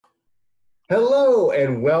Hello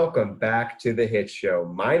and welcome back to the Hit Show.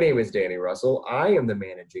 My name is Danny Russell. I am the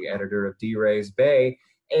managing editor of D-Rays Bay,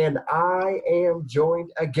 and I am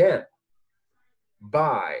joined again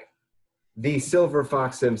by the Silver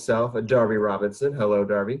Fox himself, Darby Robinson. Hello,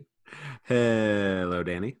 Darby. Hello,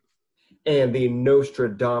 Danny. And the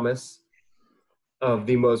Nostradamus of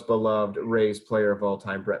the most beloved Rays player of all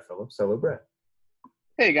time, Brett Phillips. Hello, Brett.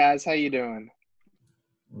 Hey, guys. How you doing?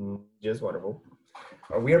 Just wonderful.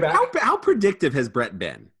 We are back. How predictive has Brett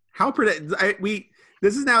been?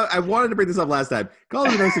 This is now. I wanted to bring this up last time. Call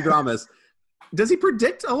him Nostradamus. Does he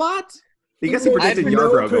predict a lot? I guess he predicted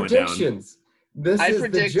Yarbrough going down.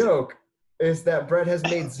 The joke is that Brett has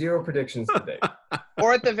made zero predictions today.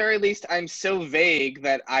 Or at the very least, I'm so vague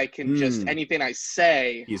that I can just anything I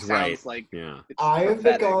say He's sounds right. like I have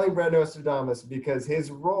been calling Brett Nostradamus because his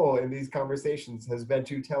role in these conversations has been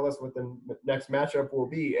to tell us what the next matchup will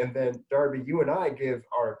be, and then Darby, you and I give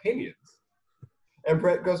our opinions. And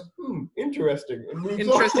Brett goes, interesting.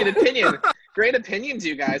 Interesting opinion. Great opinions,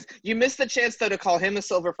 you guys. You missed the chance, though, to call him a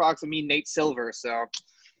Silver Fox and me Nate Silver, so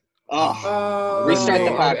restart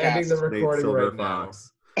the podcast. I'm ending the recording Silver right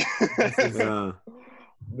Fox. now.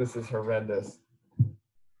 This is horrendous.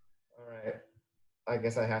 All right. I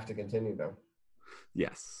guess I have to continue, though.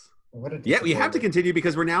 Yes. We have to continue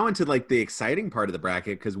because we're now into like the exciting part of the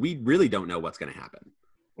bracket because we really don't know what's going to happen.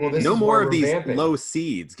 Well, no more of these low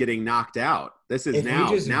seeds getting knocked out. This is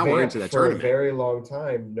now we're into the tournament. For a very long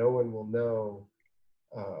time, no one will know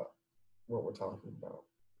what we're talking about.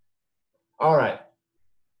 All right.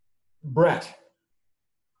 Brett,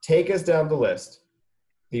 take us down the list.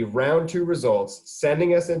 The round 2 results,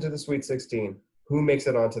 sending us into the Sweet 16. Who makes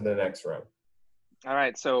it on to the next round? All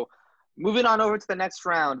right, so moving on over to the next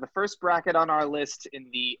round, the first bracket on our list in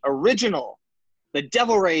the original, the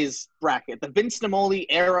Devil Rays bracket, the Vince Naimoli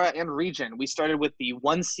era and region. We started with the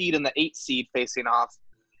 1 seed and the 8 seed facing off.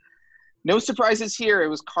 No surprises here. It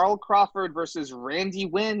was Carl Crawford versus Randy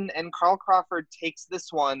Winn, and Carl Crawford takes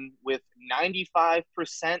this one with 95%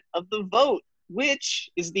 of the vote, which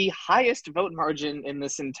is the highest vote margin in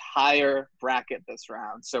this entire bracket this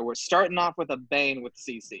round. So we're starting off with a bang with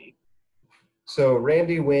CC. So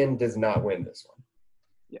Randy Winn does not win this one.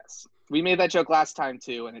 Yes. We made that joke last time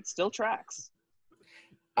too, and it still tracks.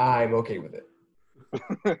 I'm okay with it.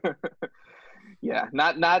 Yeah,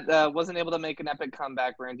 not wasn't able to make an epic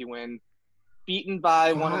comeback, Randy Winn. Beaten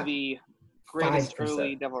by one of the greatest 5%.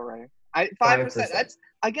 early Devil Ray. 5%. That's,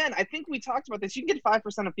 again, I think we talked about this. You can get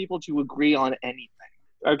 5% of people to agree on anything.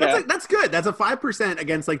 Okay, that's good. That's a 5%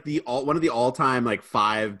 against like one of the all-time like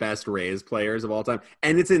 5 best Rays players of all time,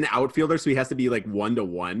 and it's an outfielder, so he has to be like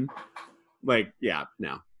 1-to-1. Like, yeah.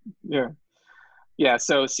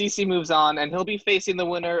 So CC moves on, and he'll be facing the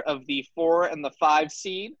winner of the 4 and the 5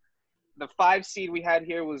 seed. The 5 seed we had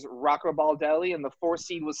here was Rocco Baldelli, and the 4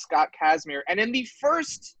 seed was Scott Kazmir. And in the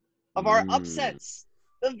first of our upsets,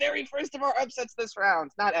 the very first of our upsets this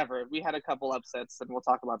round, not ever. We had a couple upsets, and we'll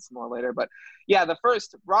talk about some more later. But, yeah, the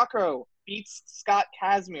first, Rocco beats Scott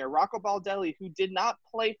Kazmir. Rocco Baldelli, who did not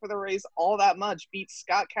play for the Rays all that much, beats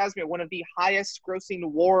Scott Kazmir, one of the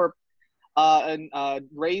highest-grossing WAR in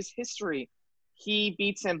Rays history. He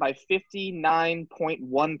beats him by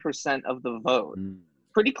 59.1% of the vote.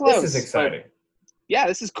 Pretty close. This is exciting. Yeah,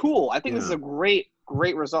 this is cool. I think this is a great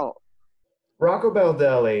result. Rocco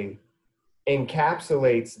Baldelli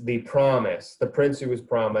encapsulates the promise, the Prince who was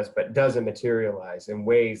promised but doesn't materialize in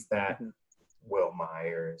ways that Will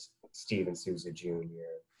Myers, Steven Souza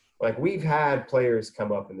Jr. Like, we've had players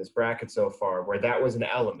come up in this bracket so far where that was an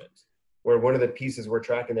element, where one of the pieces we're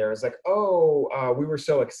tracking there is like, we were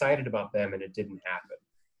so excited about them and it didn't happen.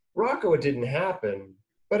 Rocco, it didn't happen,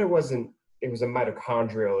 but it was a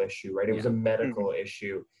mitochondrial issue, right? It was a medical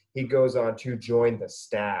issue. He goes on to join the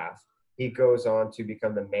staff. He goes on to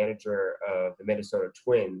become the manager of the Minnesota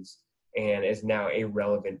Twins and is now a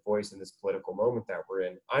relevant voice in this political moment that we're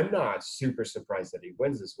in. I'm not super surprised that he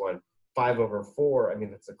wins this one. 5/4, I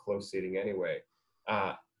mean, that's a close seeding anyway.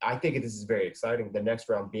 I think this is very exciting. The next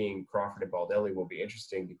round being Crawford and Baldelli will be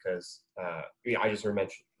interesting because I just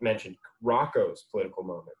mentioned Rocco's political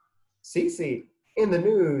moment. CC in the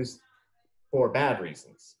news for bad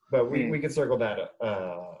reasons, but we can circle that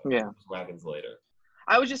wagons later.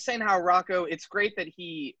 I was just saying how Rocco, it's great that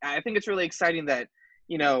I think it's really exciting that,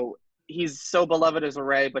 he's so beloved as a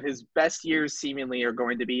Ray, but his best years seemingly are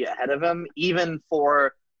going to be ahead of him, even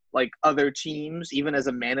for like other teams, even as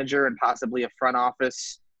a manager and possibly a front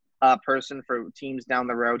office person for teams down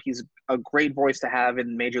the road. He's a great voice to have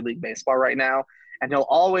in Major League Baseball right now, and he'll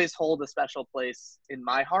always hold a special place in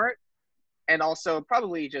my heart and also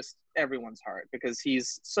probably just everyone's heart because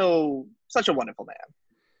he's such a wonderful man.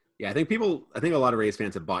 Yeah, I think a lot of Rays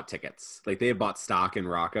fans have bought tickets. Like they have bought stock in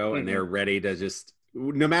Rocco, and they're ready to just,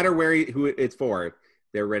 no matter who it's for,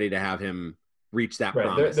 they're ready to have him reach that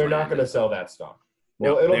promise. They're not going to sell that stock.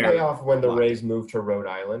 Well, it'll pay off when the Rays move to Rhode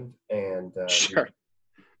Island and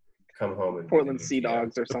come home and Portland Sea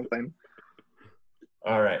Dogs or something.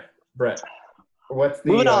 All right, Brett. What's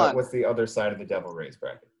the other side of the Devil Rays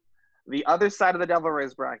bracket? The other side of the Devil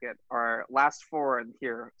Rays bracket are last four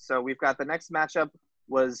here. So we've got the next matchup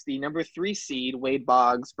was the number 3 seed Wade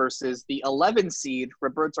Boggs versus the 11 seed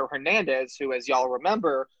Roberto Hernandez, who, as y'all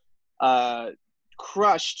remember,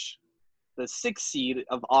 crushed the 6 seed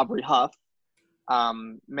of Aubrey Huff.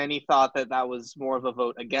 Many thought that was more of a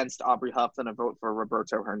vote against Aubrey Huff than a vote for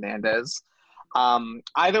Roberto Hernandez.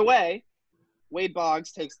 Either way, Wade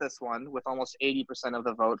Boggs takes this one with almost 80% of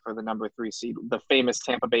the vote for the number 3 seed, the famous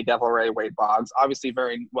Tampa Bay Devil Ray Wade Boggs, obviously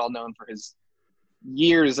very well known for his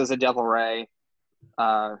years as a Devil Ray,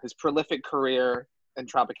 his prolific career in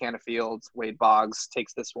Tropicana Fields. Wade Boggs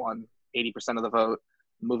takes this one, 80% of the vote,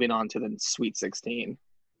 moving on to the Sweet 16.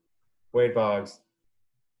 Wade Boggs,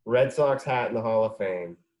 Red Sox hat in the Hall of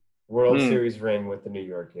Fame, World Series ring with the New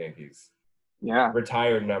York Yankees. Yeah.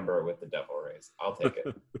 Retired number with the Devil Rays. I'll take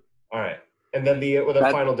it. All right. And then the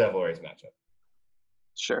final Devil Rays matchup.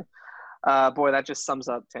 Sure. Boy, that just sums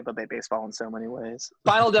up Tampa Bay baseball in so many ways.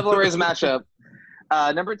 Final Devil Rays matchup.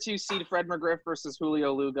 Number 2 seed Fred McGriff versus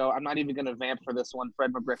Julio Lugo. I'm not even going to vamp for this one.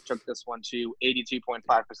 Fred McGriff took this one to 82.5%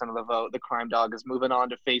 of the vote. The Crime Dog is moving on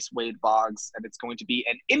to face Wade Boggs, and it's going to be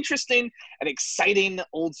an interesting and exciting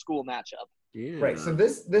old school matchup. Yeah. Right. So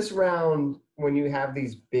this round, when you have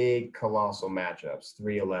these big colossal matchups,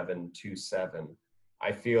 3-11, 2-7,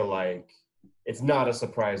 I feel like it's not a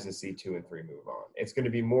surprise to see 2 and 3 move on. It's going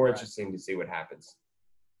to be more interesting to see what happens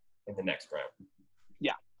in the next round.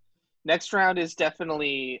 Yeah. Next round is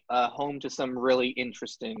definitely home to some really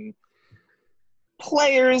interesting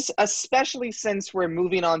players, especially since we're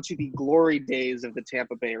moving on to the glory days of the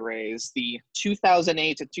Tampa Bay Rays, the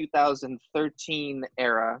 2008 to 2013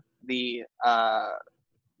 era,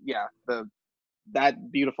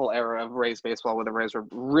 that beautiful era of Rays baseball where the Rays were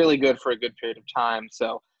really good for a good period of time.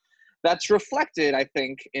 So that's reflected, I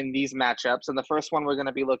think, in these matchups. And the first one we're going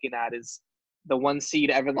to be looking at is the 1 seed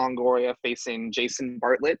Evan Longoria facing Jason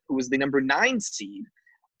Bartlett, who was the number 9 seed.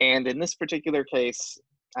 And in this particular case,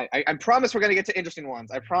 I promise we're going to get to interesting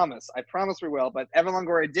ones. I promise we will. But Evan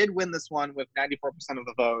Longoria did win this one with 94% of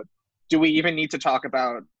the vote. Do we even need to talk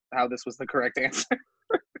about how this was the correct answer?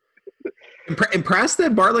 Impressed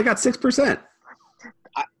that Bartlett got 6%.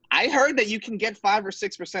 I heard that you can get 5 or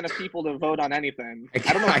 6% of people to vote on anything.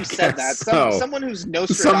 I don't know who said that. Someone who's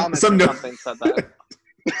Nostradamus or something said that.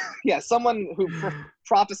 Yeah, someone who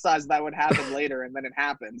prophesized that would happen later, and then it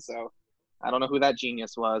happened. So I don't know who that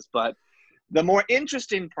genius was. But the more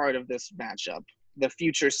interesting part of this matchup, the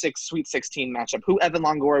future Sweet 16 matchup, who Evan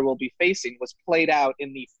Longoria will be facing, was played out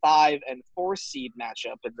in the 5 and 4 seed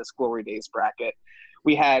matchup in this Glory Days bracket.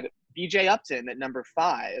 We had B.J. Upton at number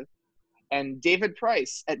 5 and David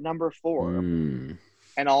Price at number 4.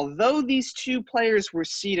 And although these two players were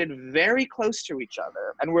seated very close to each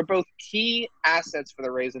other and were both key assets for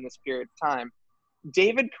the Rays in this period of time,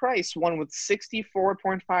 David Price won with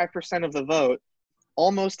 64.5% of the vote,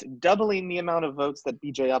 almost doubling the amount of votes that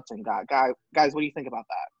B.J. Upton got. Guys, what do you think about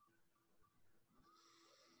that?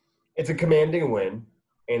 It's a commanding win,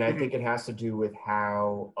 and I think it has to do with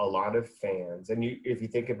how a lot of fans, and if you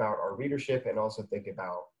think about our readership and also think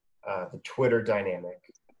about the Twitter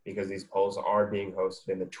dynamic, because these polls are being hosted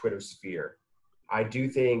in the Twitter sphere. I do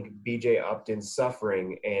think B.J. Upton's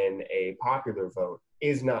suffering in a popular vote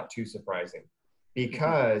is not too surprising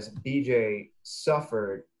because B.J.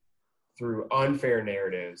 suffered through unfair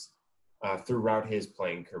narratives throughout his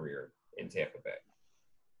playing career in Tampa Bay.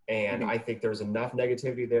 And I think there's enough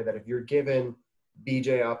negativity there that if you're given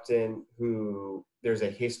B.J. Upton, who there's a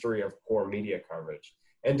history of poor media coverage,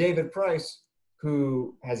 and David Price,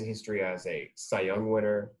 who has a history as a Cy Young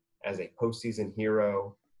winner, as a postseason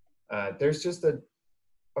hero. There's just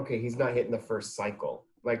he's not hitting the first cycle.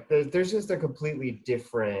 Like, there's just a completely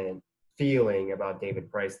different feeling about David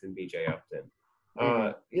Price than B.J. Upton.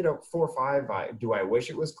 4-5, do I wish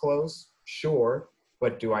it was close? Sure.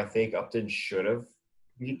 But do I think Upton should have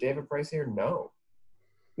beat David Price here? No.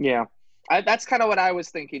 Yeah. That's kind of what I was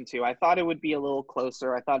thinking too. I thought it would be a little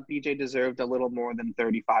closer. I thought BJ deserved a little more than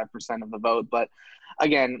 35% of the vote. But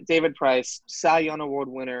again, David Price, Cy Young Award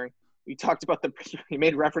winner. We talked about he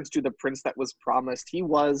made reference to the prince that was promised. He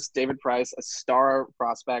was, David Price, a star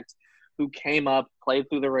prospect who came up, played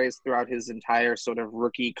through the Rays throughout his entire sort of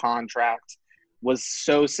rookie contract, was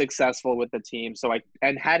so successful with the team.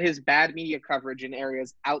 And had his bad media coverage in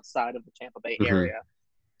areas outside of the Tampa Bay area.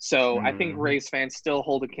 So I think Rays fans still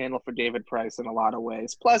hold a candle for David Price in a lot of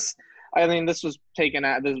ways. Plus, I mean, this was taken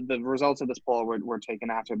at the results of this poll were taken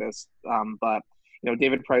after this. But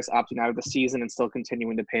David Price opting out of the season and still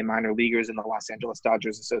continuing to pay minor leaguers in the Los Angeles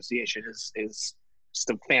Dodgers Association is just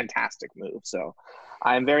a fantastic move. So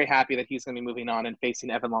I'm very happy that he's going to be moving on and facing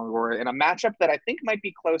Evan Longoria in a matchup that I think might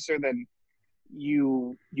be closer than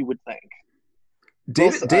you would think.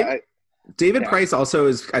 David Price also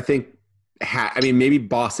is, I think, maybe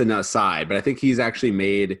Boston aside, but I think he's actually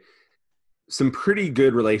made some pretty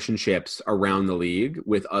good relationships around the league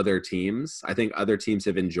with other teams. I think other teams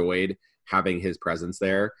have enjoyed having his presence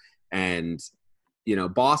there. And,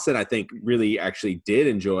 Boston, I think, really actually did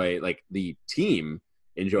enjoy, like, the team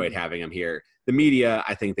enjoyed having him here. The media,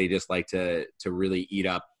 I think they just like to really eat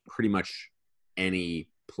up pretty much any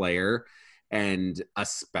player, and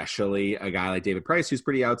especially a guy like David Price, who's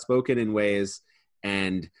pretty outspoken in ways,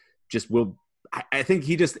 and just I think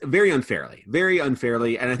he just very unfairly,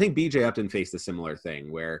 and I think BJ Upton faced a similar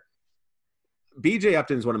thing where BJ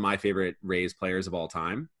Upton is one of my favorite Rays players of all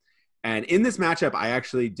time. And in this matchup, I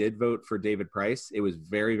actually did vote for David Price. It was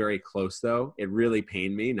very, very close, though. It really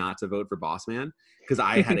pained me not to vote for Bossman because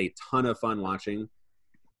I had a ton of fun watching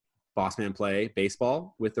Bossman play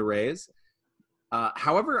baseball with the Rays.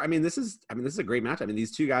 However, this is a great match.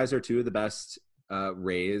 These two guys are two of the best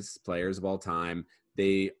Rays players of all time.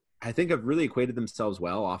 They, I think, have really equated themselves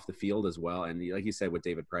well off the field as well. And like you said, with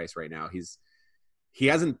David Price right now, he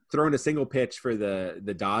hasn't thrown a single pitch for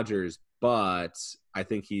the Dodgers, but I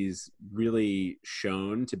think he's really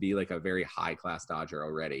shown to be like a very high-class Dodger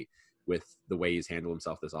already with the way he's handled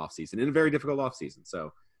himself this offseason, in a very difficult offseason.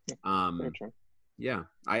 So, yeah,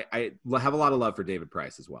 I have a lot of love for David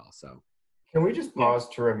Price as well. So, can we just pause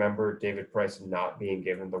to remember David Price not being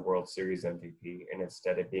given the World Series MVP and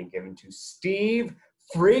instead of being given to Steve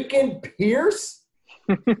freaking Pierce?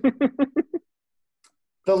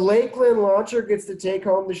 The Lakeland launcher gets to take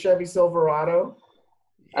home the Chevy Silverado.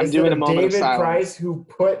 I'm doing a moment of silence. David Price, who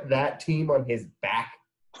put that team on his back.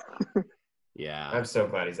 Yeah. I'm so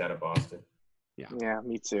glad he's out of Boston. Yeah,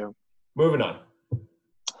 me too. Moving on.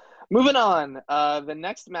 The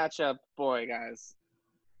next matchup, boy, guys.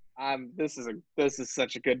 This is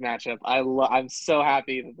such a good matchup. I'm so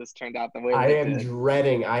happy that this turned out the way it did.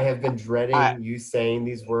 I have been dreading you saying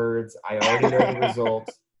these words. I already know the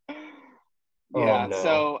results. Yeah, no.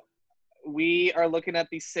 So we are looking at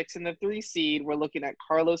the 6 and the 3 seed. We're looking at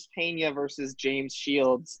Carlos Pena versus James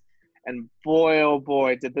Shields. And boy, oh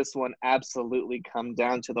boy, did this one absolutely come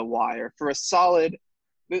down to the wire. For a solid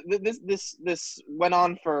 – this went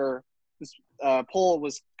on for – this poll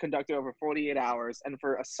was conducted over 48 hours. And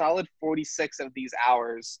for a solid 46 of these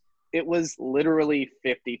hours, it was literally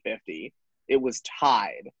 50-50. It was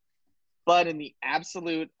tied. But in the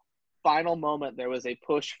absolute final moment, there was a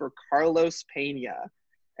push for Carlos Pena.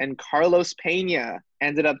 And Carlos Pena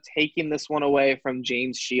ended up taking this one away from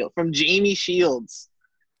Jamie Shields.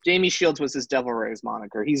 Jamie Shields was his Devil Rays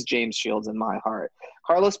moniker. He's James Shields in my heart.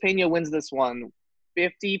 Carlos Pena wins this one,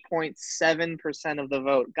 50.7% of the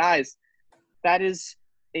vote. Guys, that is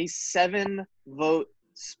a 7-vote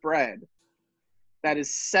spread. That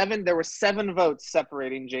is 7. There were 7 votes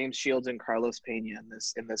separating James Shields and Carlos Pena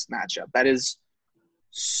in this matchup. That is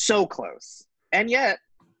so close. And yet,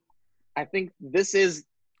 I think this is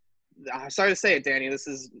 – I'm sorry to say it, Danny.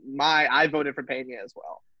 I voted for Pena as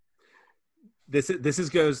well. This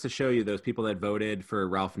goes to show you those people that voted for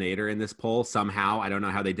Ralph Nader in this poll somehow. I don't know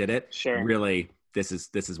how they did it. Sure. Really, this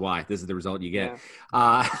is why. This is the result you get.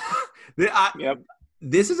 Yeah. Yep.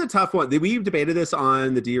 This is a tough one. We've debated this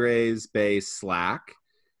on the D-Rays Bay Slack.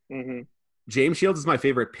 Mm-hmm. James Shields is my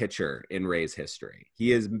favorite pitcher in Rays history.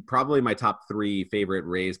 He is probably my top 3 favorite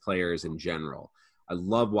Rays players in general. I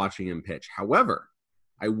love watching him pitch. However,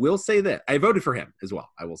 I will say that I voted for him as well.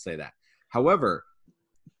 I will say that. However,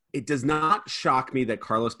 it does not shock me that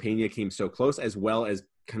Carlos Pena came so close, as well as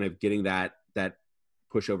kind of getting that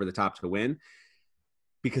push over the top to win,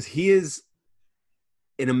 because he is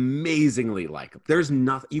an amazingly likable. There's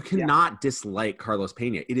nothing you cannot dislike Carlos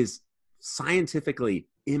Pena. It is scientifically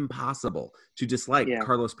impossible to dislike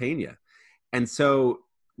Carlos Pena. And so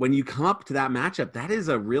when you come up to that matchup,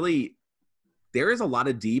 there is a lot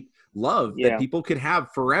of deep love that people could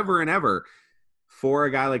have forever and ever for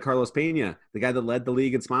a guy like Carlos Pena, the guy that led the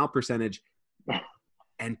league in smile percentage,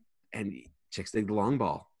 and chicks dig the long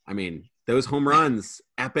ball. I mean, those home runs,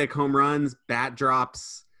 epic home runs, bat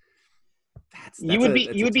drops. You would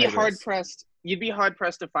be hard pressed you'd be hard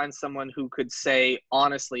pressed to find someone who could say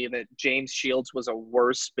honestly that James Shields was a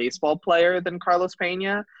worse baseball player than Carlos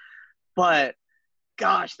Pena, but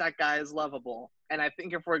gosh, that guy is lovable. And I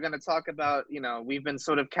think if we're going to talk about, we've been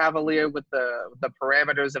sort of cavalier with the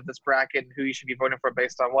parameters of this bracket and who you should be voting for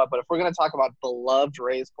based on what. But if we're going to talk about beloved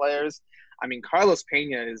Rays players, I mean, Carlos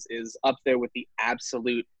Pena is up there with the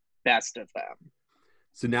absolute best of them.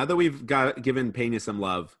 So now that we've given Pena some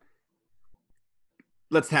love,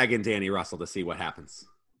 let's tag in Danny Russell to see what happens.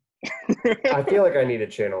 I feel like I need to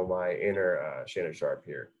channel my inner Shannon Sharp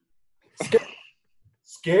here.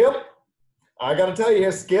 Skip. I got to tell you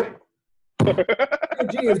here, Skip.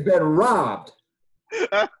 G has been robbed.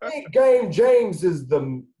 Game James is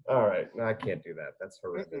the – all right. No, I can't do that. That's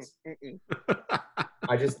horrendous.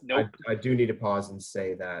 I do need to pause and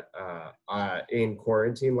say that in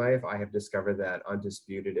quarantine life, I have discovered that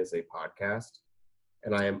Undisputed is a podcast,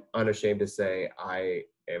 and I am unashamed to say I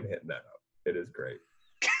am hitting that up. It is great.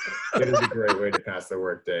 It is a great way to pass the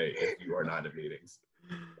workday if you are not in meetings.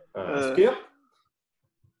 Skip.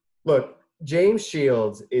 Look, James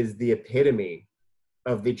Shields is the epitome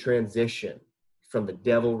of the transition from the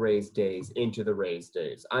Devil Rays days into the Rays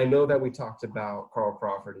days. I know that we talked about Carl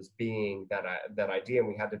Crawford as being that idea, and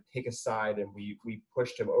we had to pick a side, and we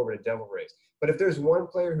pushed him over to Devil Rays. But if there's one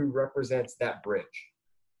player who represents that bridge,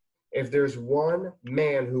 if there's one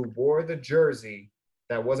man who wore the jersey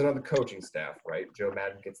that wasn't on the coaching staff, right? Joe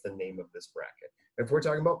Madden gets the name of this bracket. If we're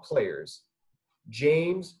talking about players,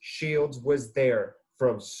 James Shields was there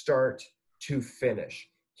from start to finish.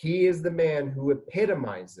 He is the man who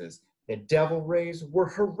epitomizes the Devil Rays were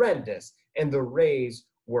horrendous and the Rays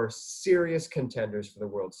were serious contenders for the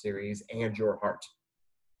World Series and your heart.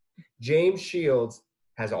 James Shields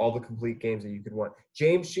has all the complete games that you could want.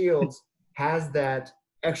 James Shields has that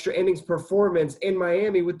extra innings performance in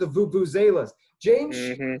Miami with the Vuvuzelas. James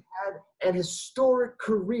Shields had an historic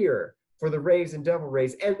career for the Rays and Devil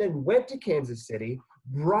Rays and then went to Kansas City,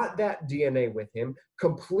 brought that DNA with him,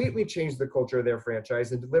 completely changed the culture of their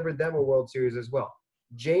franchise, and delivered them a World Series as well.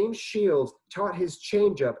 James Shields taught his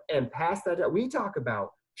changeup and passed that down. We talk about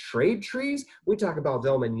trade trees. We talk about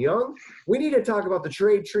Delman Young. We need to talk about the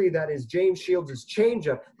trade tree that is James Shields'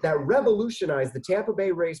 changeup that revolutionized the Tampa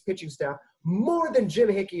Bay Rays pitching staff more than Jim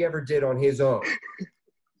Hickey ever did on his own.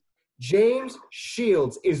 James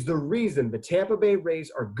Shields is the reason the Tampa Bay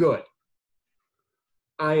Rays are good.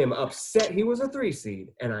 I am upset he was a 3 seed,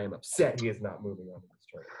 and I am upset he is not moving on to this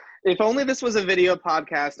tournament. If only this was a video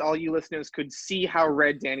podcast, all you listeners could see how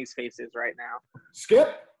red Danny's face is right now.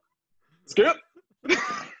 Skip.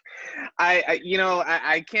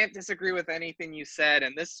 I can't disagree with anything you said,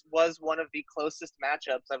 and this was one of the closest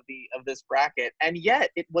matchups of this bracket, and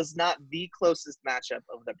yet it was not the closest matchup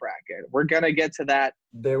of the bracket. We're gonna get to that.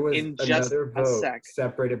 There was in just another a vote sec.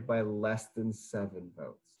 separated by less than 7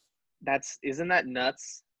 votes. Isn't that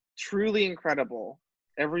nuts? Truly incredible.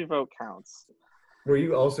 Every vote counts. Were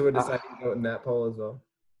you also a deciding vote in that poll as well?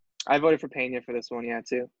 I voted for Pena for this one, yeah,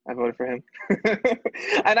 too. I voted for him.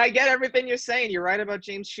 And I get everything you're saying. You're right about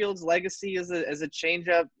James Shields' legacy as a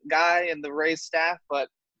change-up guy and the Rays staff, but,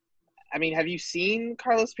 I mean, have you seen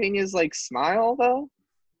Carlos Pena's, smile, though?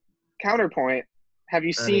 Counterpoint. Have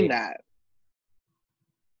you seen that?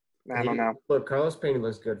 I don't know. Look, Carlos Pena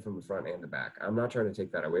looks good from the front and the back. I'm not trying to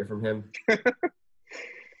take that away from him.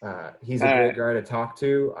 He's a great guy to talk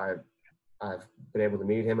to. I've been able to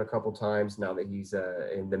meet him a couple times now that he's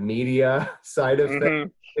in the media side of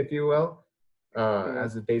things, if you will,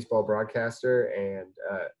 as a baseball broadcaster. And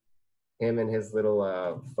him and his little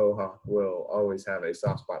faux hawk will always have a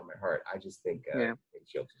soft spot in my heart. I just think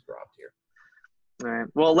Shields is robbed here. All right.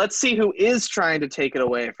 Well, let's see who is trying to take it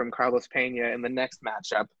away from Carlos Pena in the next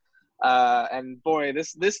matchup. And boy,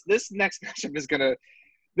 this next matchup is gonna.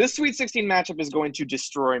 This Sweet 16 matchup is going to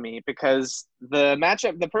destroy me because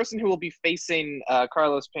the person who will be facing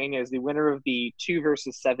Carlos Pena is the winner of the 2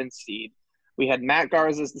 versus 7 seed. We had Matt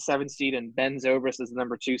Garza as the 7 seed and Ben Zobrist as the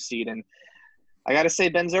number 2 seed. And I got to say,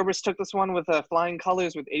 Ben Zobrist took this one with flying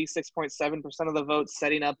colors with 86.7% of the votes,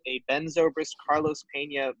 setting up a Ben Zobrist-Carlos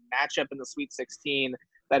Pena matchup in the Sweet 16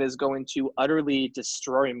 that is going to utterly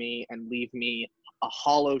destroy me and leave me a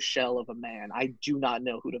hollow shell of a man. I do not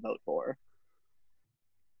know who to vote for.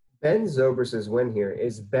 Ben Zobrist's win here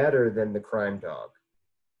is better than the Crime Dog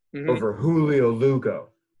over Julio Lugo.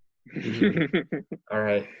 All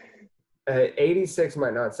right. 86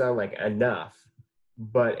 might not sound like enough,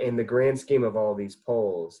 but in the grand scheme of all these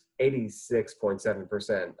polls,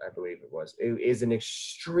 86.7%, I believe it is an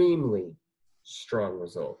extremely strong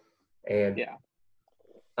result. And,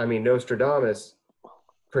 I mean,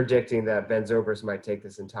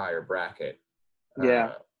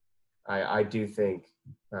 I do think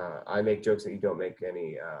I make jokes that you don't make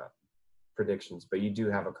any predictions, but you do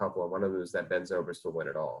have a couple, and one of them is that Ben Zobrist will win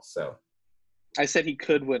it all. So I said he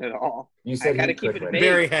could win it all. you said I gotta he keep could it win. vague.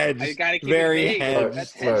 Very hedged. I gotta keep Very it vague. hedged.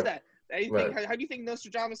 Let's hedge Look, that. How do you think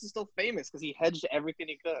Nostradamus is still famous? Because he hedged everything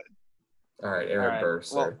he could. All right, Aaron Burr,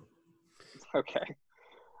 sir. Okay.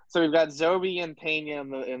 So we've got Zobi and Pena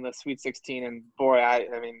in the Sweet 16, and boy,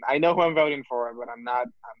 I mean, I know who I'm voting for, but I'm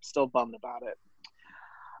still bummed about it.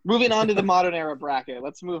 Moving on to the modern era bracket.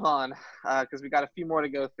 Let's move on because we got a few more to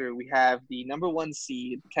go through. We have the number 1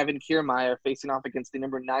 seed, Kevin Kiermaier, facing off against the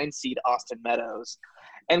number 9 seed, Austin Meadows.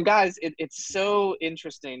 And guys, it's so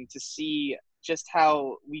interesting to see just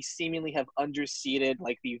how we seemingly have underseeded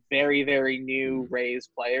like the very, very new Rays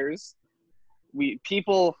players.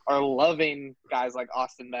 People are loving guys like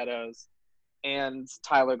Austin Meadows and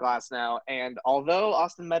Tyler Glasnow. And although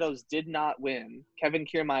Austin Meadows did not win, Kevin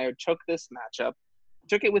Kiermaier took this matchup,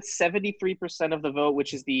 took it with 73% of the vote,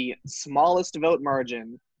 which is the smallest vote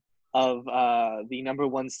margin of the number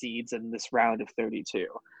 1 seeds in this round of 32.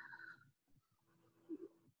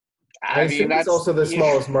 I assume that's also the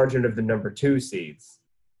smallest margin of the number 2 seeds.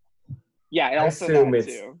 Yeah, I assume it's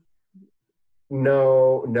too.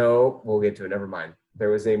 No, we'll get to it. Never mind. There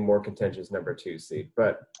was a more contentious number 2 seed,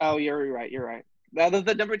 but you're right. Now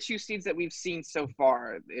the number 2 seeds that we've seen so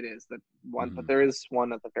far, it is the one, but there is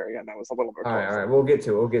one at the very end that was a little bit. All right. We'll get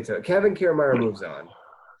to it. Kevin Kiermaier moves on.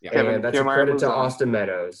 Yeah. And that's a credit to Austin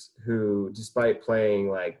Meadows, who, despite playing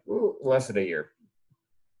like less than a year,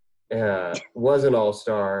 was an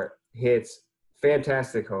all-star, hits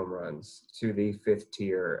fantastic home runs to the 5th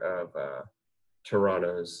tier of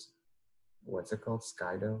Toronto's. What's it called?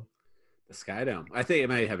 Skydome? The Skydome. I think it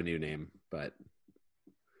might have a new name, but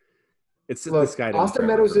it's the Skydome. Austin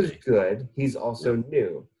Meadows is good. He's also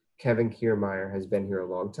new. Kevin Kiermaier has been here a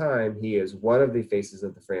long time. He is one of the faces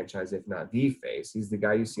of the franchise, if not the face. He's the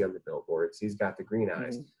guy you see on the billboards. He's got the green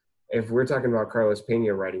eyes. If we're talking about Carlos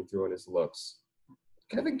Pena riding through on his looks,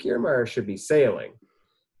 Kevin Kiermaier should be sailing.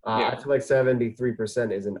 I feel like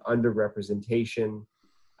 73% is an underrepresentation.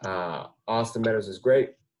 Austin Meadows is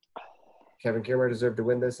great. Kevin Kiermaier deserved to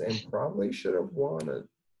win this and probably should have won it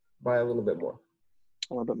by a little bit more.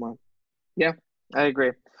 A little bit more. Yeah, I agree.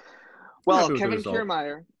 Well, Kevin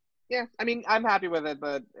Kiermaier, I mean, I'm happy with it,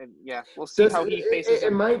 but we'll see how he faces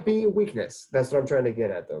it might be a weakness. That's what I'm trying to get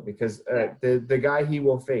at, though, because the guy he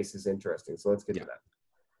will face is interesting. So let's get to that.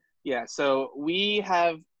 Yeah, so we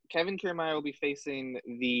have Kevin Kiermaier will be facing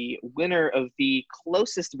the winner of the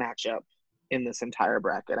closest matchup in this entire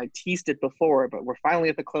bracket. I teased it before, but we're finally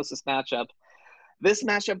at the closest matchup. This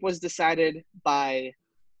matchup was decided by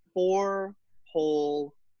 4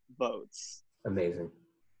 whole votes. Amazing.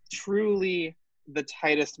 Truly the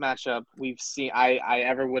tightest matchup we've seen, I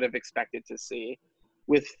ever would have expected to see.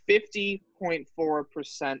 With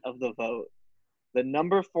 50.4% of the vote, the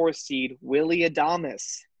number 4 seed, Willy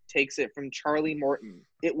Adames, takes it from Charlie Morton.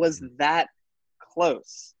 It was that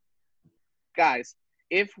close. Guys,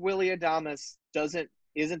 if Willy Adames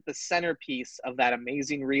isn't the centerpiece of that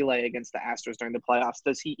amazing relay against the Astros during the playoffs,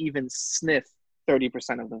 does he even sniff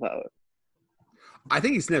 30% of the vote? I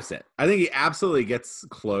think he sniffs it. I think he absolutely gets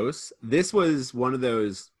close. This was one of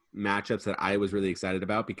those matchups that I was really excited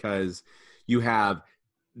about because you have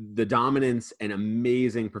the dominance and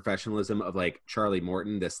amazing professionalism of like Charlie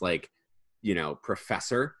Morton, this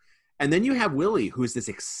professor. And then you have Willie, who's this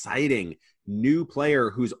exciting new player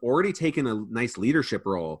who's already taken a nice leadership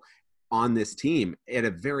role on this team at a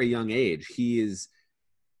very young age. He is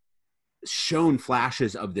shown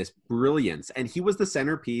flashes of this brilliance, and he was the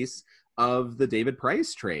centerpiece of the David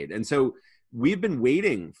Price trade. And so we've been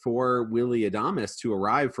waiting for Willy Adames to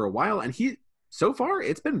arrive for a while, and so far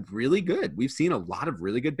it's been really good. We've seen a lot of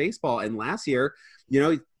really good baseball. And last year,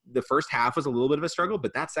 the first half was a little bit of a struggle,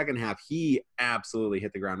 but that second half, he absolutely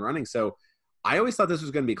hit the ground running. So I always thought this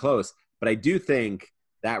was going to be close, but I do think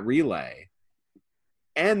that relay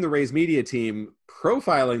and the Rays media team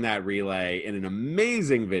profiling that relay in an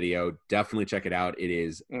amazing video, definitely check it out. It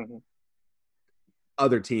is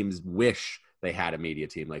other teams wish they had a media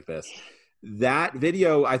team like this. That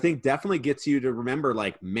video, I think, definitely gets you to remember,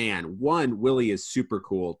 like, man, 1, Willie is super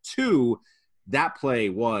cool. 2, that play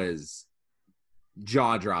was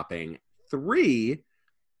jaw-dropping. 3,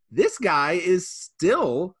 this guy is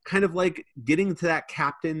still kind of like getting to that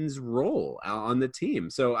captain's role on the team.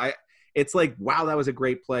 So it's like, wow, that was a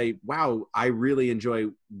great play. Wow, I really enjoy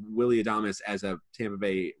Willy Adames as a Tampa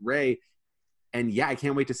Bay Ray. And I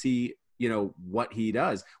can't wait to see, what he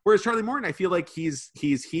does. Whereas Charlie Morton, I feel like he's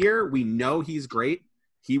here. We know he's great.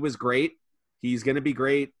 He was great. He's going to be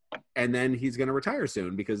great. And then he's going to retire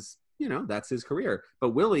soon because that's his career. But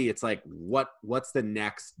Willie, it's like, what's the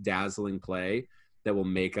next dazzling play that will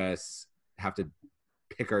make us have to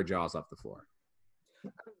pick our jaws off the floor?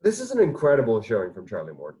 This is an incredible showing from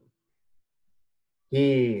Charlie Morton.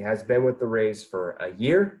 He has been with the Rays for a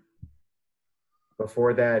year.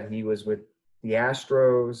 Before that, he was with the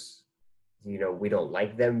Astros. We don't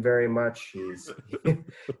like them very much. He's, he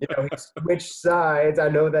switched sides. I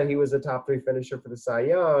know that he was a top 3 finisher for the Cy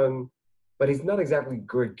Young, but he's not exactly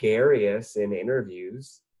gregarious in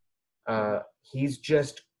interviews. He's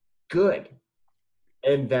just good,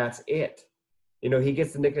 and that's it. He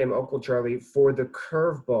gets the nickname Uncle Charlie for the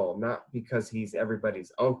curveball, not because he's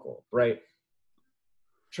everybody's uncle, right?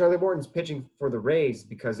 Charlie Morton's pitching for the Rays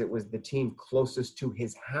because it was the team closest to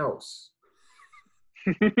his house.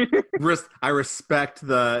 I respect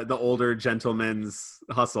the older gentleman's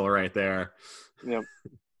hustle right there. Yep.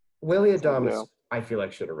 Willie Adames, I feel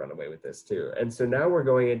like, should have run away with this too. And so now we're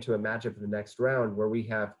going into a matchup in the next round where we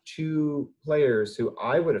have 2 players who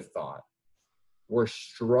I would have thought were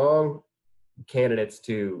strong candidates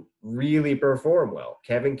to really perform well,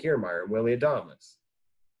 Kevin Kiermaier and Willie Adames.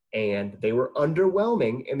 And they were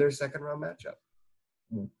underwhelming in their second round matchup.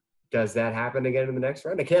 Does that happen again in the next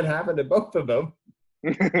round? It can't happen to both of them.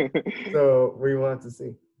 So we will have to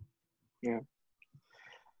see. Yeah.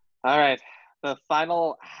 All right. The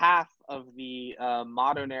final half of the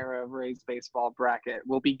modern era of Rays baseball bracket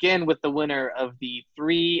will begin with the winner of the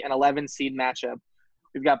 3 and 11 seed matchup.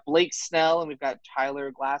 We've got Blake Snell and we've got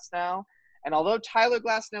Tyler Glasnow. And although Tyler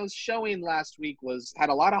Glasnow's showing last week had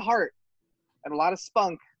a lot of heart and a lot of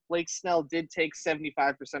spunk, Blake Snell did take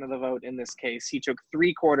 75% of the vote in this case. He took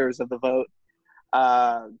 3/4 of the vote,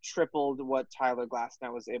 tripled what Tyler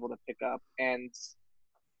Glasnow was able to pick up. And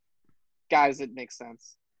guys, it makes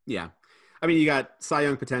sense. Yeah. I mean, you got Cy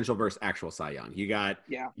Young potential versus actual Cy Young. You got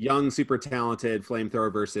young, super talented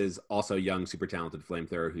flamethrower versus also young, super talented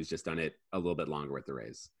flamethrower who's just done it a little bit longer with the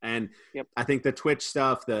Rays. And I think the Twitch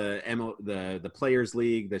stuff, the Players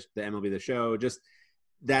League, the MLB The Show, just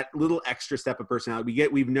that little extra step of personality.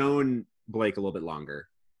 We've known Blake a little bit longer.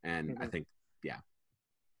 And I think,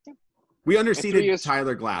 we underseeded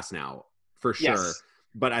Tyler Glasnow for sure. Yes.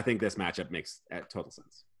 But I think this matchup makes total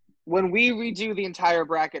sense. When we redo the entire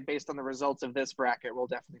bracket based on the results of this bracket, we'll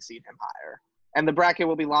definitely seed him higher. And the bracket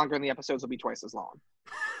will be longer and the episodes will be twice as long.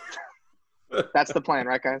 That's the plan,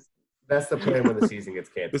 right, guys? That's the plan when the season gets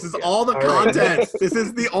canceled. This is all the content. Right. This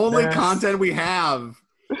is the only content we have.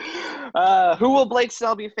 Who will Blake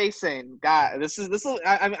Snell be facing? God,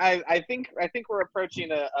 I think we're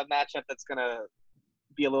approaching a matchup that's gonna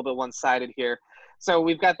be a little bit one-sided here. So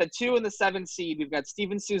we've got the 2 and the 7 seed. We've got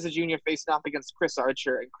Steven Souza Jr. facing off against Chris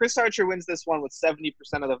Archer. And Chris Archer wins this one with 70%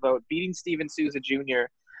 of the vote, beating Steven Souza Jr.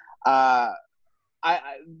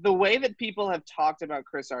 The way that people have talked about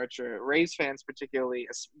Chris Archer, Rays fans particularly,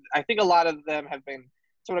 I think a lot of them have been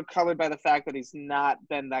sort of colored by the fact that he's not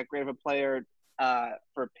been that great of a player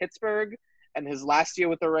for Pittsburgh. And his last year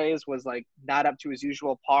with the Rays was like not up to his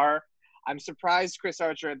usual par. I'm surprised Chris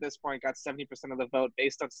Archer at this point got 70% of the vote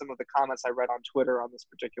based on some of the comments I read on Twitter on this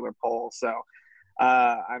particular poll. So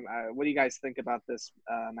what do you guys think about this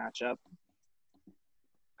matchup?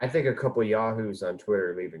 I think a couple yahoos on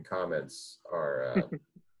Twitter leaving comments are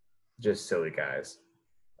just silly guys.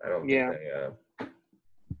 I don't think they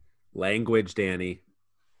language, Danny.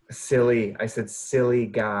 Silly. I said silly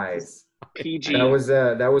guys. PG. That was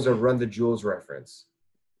a Run the Jewels reference.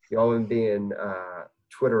 Y'all in being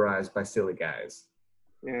Twitterized by silly guys.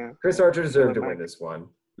 Yeah. Chris Archer deserved to win this one.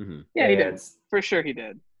 Mm-hmm. Yeah, he did. For sure he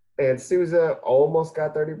did. And Souza almost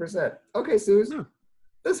got 30%. Okay, Souza. Yeah.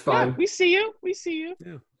 That's fine. Yeah, we see you.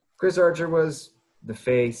 Yeah. Chris Archer was the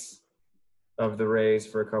face of the Rays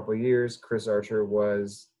for a couple of years. Chris Archer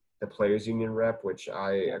was the Players Union rep, which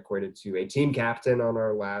I equated to a team captain on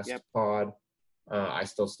our last pod. I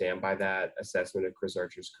still stand by that assessment of Chris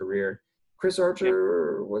Archer's career. Chris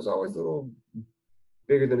Archer was always a little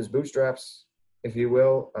bigger than his bootstraps, if you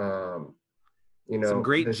will. Some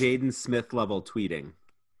great Jaden Smith level tweeting.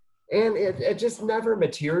 And it just never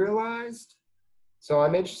materialized. So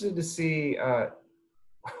I'm interested to see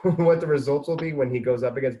what the results will be when he goes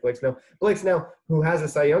up against Blake Snell. Blake Snell, who has a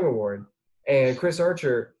Cy Young Award, and Chris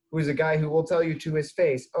Archer, who's a guy who will tell you to his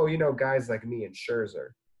face, guys like me and Scherzer.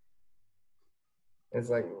 It's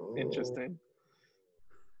like interesting.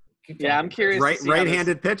 Yeah, I'm curious.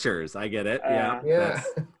 Right-handed pitchers. I get it. Yeah.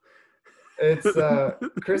 It's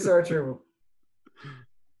Chris Archer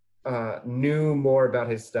knew more about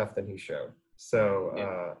his stuff than he showed.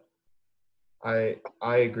 So I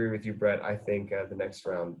agree with you, Brett. I think the next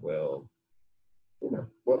round will,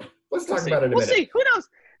 let's talk about it in a minute. We'll see. Who knows?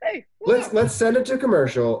 Hey, Let's send it to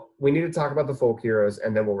commercial. We need to talk about the folk heroes,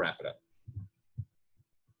 and then we'll wrap it up.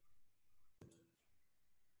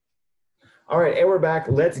 All right, and we're back.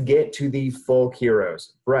 Let's get to the folk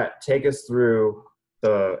heroes. Brett, take us through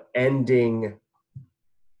the ending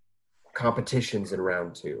competitions in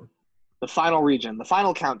round 2. the final region, the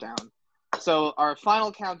final countdown. So our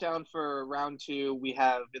final countdown for round 2, we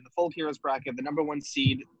have in the Folk Heroes bracket, the number 1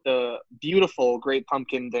 seed, the beautiful Great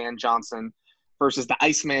Pumpkin Dan Johnson versus the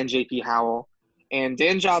Iceman JP Howell. And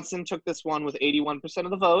Dan Johnson took this one with 81%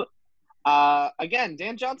 of the vote. Again,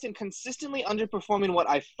 Dan Johnson consistently underperforming what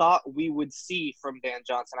I thought we would see from Dan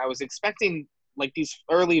Johnson. I was expecting like these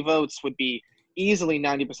early votes would be easily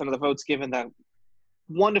 90% of the votes given that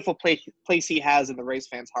wonderful place he has in the race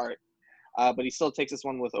fans' heart. But he still takes this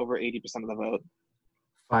one with over 80% of the vote.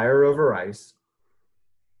 Fire Over Ice.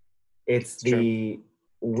 It's the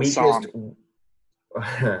weakest.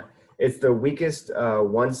 It's the weakest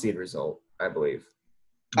 1 seed result, I believe.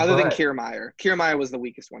 Other than Kiermaier. Kiermaier was the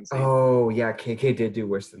weakest 1 seed. Oh, yeah. KK did do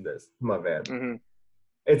worse than this. My bad. Mm-hmm.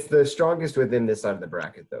 It's the strongest within this side of the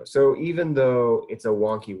bracket, though. So even though it's a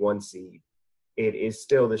wonky 1 seed, it is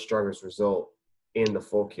still the strongest result in the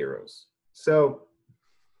Folk Heroes. So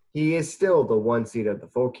he is still the 1 seed of the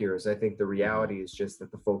Folk Heroes. I think the reality is just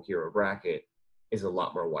that the Folk Hero bracket is a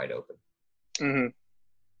lot more wide open. Mm-hmm.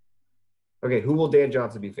 Okay, who will Dan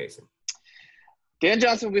Johnson be facing? Dan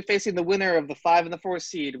Johnson will be facing the winner of the 5 and the 4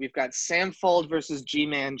 seed. We've got Sam Fold versus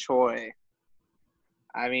G-Man Choi.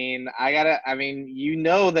 I mean, you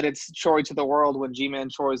know that it's Choi to the world when G-Man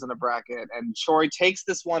Choi is in the bracket. And Choi takes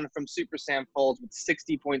this one from Super Sam Fold with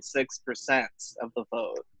 60.6% of the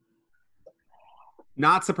vote.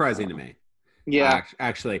 Not surprising to me. Yeah.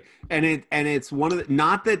 Actually. And it's one of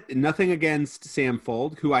the, nothing against Sam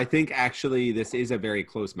Fold, who I think actually this is a very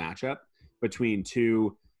close matchup between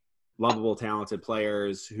 2 lovable, talented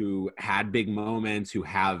players who had big moments, who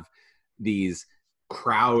have these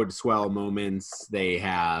crowd swell moments. They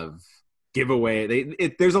have giveaway.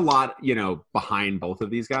 There's a lot, behind both of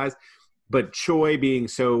these guys. But Choi being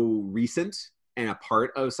so recent and a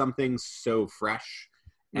part of something so fresh,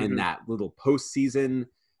 and that little postseason,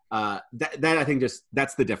 that I think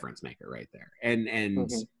that's the difference maker right there. And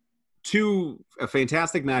a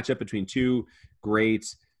fantastic matchup between 2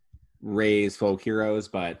 great Rays folk heroes,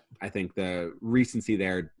 but I think the recency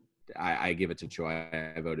there, I give it to Choi.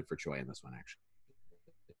 I voted for Choi in this one, actually.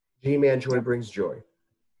 G-Man Choi brings joy.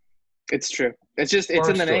 It's true. It's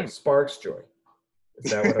in the name. Sparks joy. Is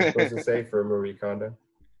that what I'm supposed to say for Marie Kondo?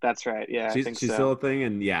 That's right. Yeah, she's so. Still a thing,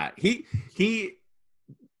 and yeah,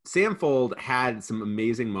 Sam Fold had some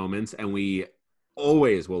amazing moments, and we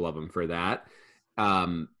always will love him for that.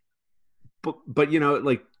 But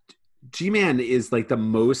G-Man is like the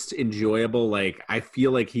most enjoyable. Like, I feel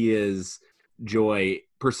like he is joy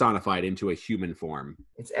personified into a human form.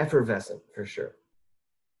 It's effervescent for sure.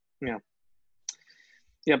 Yeah.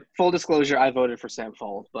 Yep. Full disclosure, I voted for Sam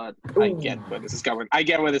Fold, but I get where this is coming.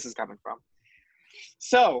 From.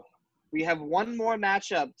 So we have one more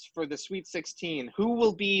matchup for the Sweet 16. Who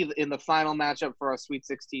will be in the final matchup for our Sweet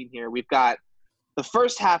 16 here? We've got the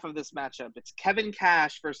first half of this matchup. It's Kevin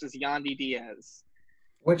Cash versus Yandy Diaz.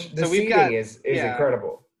 Which the seeding is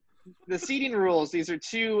incredible. The seeding rules, these are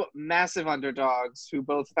 2 massive underdogs who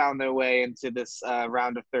both found their way into this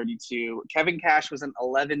round of 32. Kevin Cash was an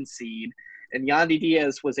 11 seed, and Yandy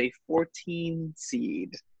Diaz was a 14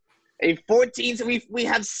 seed. A 14 seed. We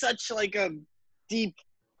have such like a deep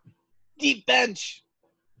bench.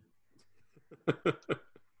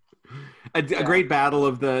 A great battle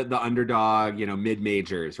of the underdog,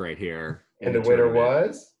 mid-majors right here. And the winner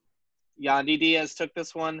was? Yandy Diaz took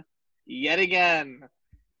this one yet again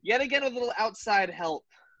with a little outside help.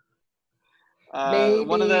 Maybe,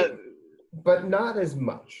 but not as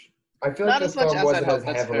much. I feel like this one wasn't as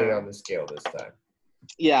heavily on the scale this time.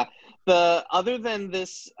 Yeah. Other than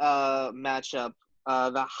this matchup,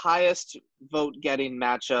 the highest vote-getting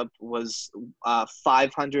matchup was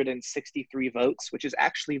 563 votes, which is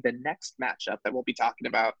actually the next matchup that we'll be talking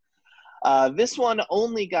about. This one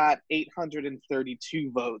only got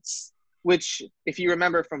 832 votes, which, if you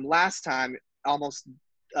remember from last time, almost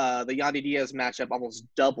the Yandy Diaz matchup almost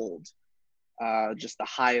doubled just the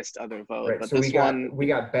highest other vote. Right. But so this we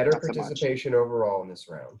got better participation overall in this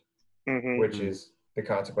round, mm-hmm. which is the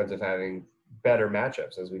consequence of having better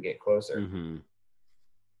matchups as we get closer. Mm-hmm.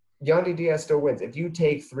 Yandy Diaz still wins. If you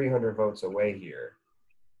take 300 votes away here,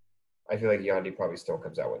 I feel like Yandy probably still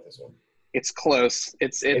comes out with this one. It's close.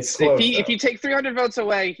 It's close, if you take 300 votes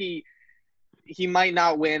away, he might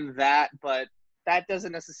not win that, but that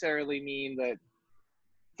doesn't necessarily mean that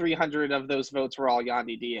 300 of those votes were all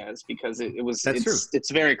Yandy Diaz because That's true.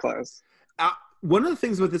 It's very close. One of the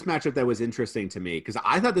things with this matchup that was interesting to me, because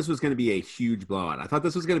I thought this was going to be a huge blowout. I thought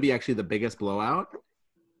this was going to be actually the biggest blowout,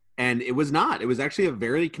 and it was not. It was actually a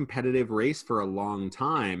very competitive race for a long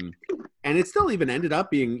time, and it still even ended up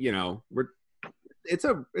being, it's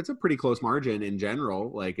a pretty close margin in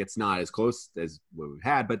general. Like, it's not as close as what we've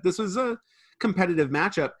had, but this was a competitive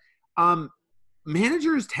matchup.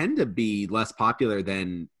 Managers tend to be less popular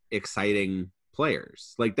than exciting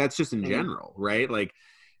players. Like, that's just in general, right? Like,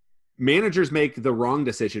 managers make the wrong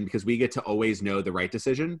decision because we get to always know the right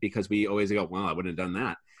decision because we always go, well, I wouldn't have done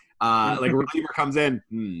that. Like, a reliever comes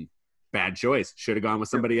in, bad choice. Should have gone with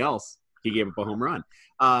somebody else. He gave up a home run.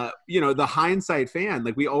 The hindsight fan,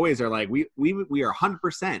 like, we always are like, we are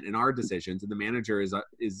 100% in our decisions, and the manager is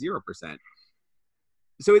 0%.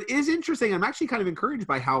 So it is interesting. I'm actually kind of encouraged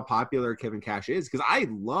by how popular Kevin Cash is, because I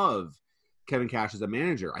love Kevin Cash as a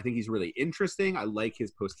manager. I think he's really interesting. I like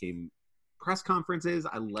his post-game press conferences.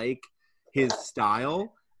 I like his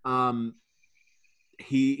style.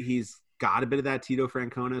 He's got a bit of that Tito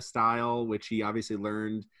Francona style, which he obviously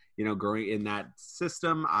learned, growing in that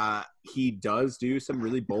system. He does do some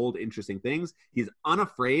really bold, interesting things. He's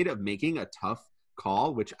unafraid of making a tough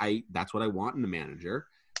call, which that's what I want in a manager.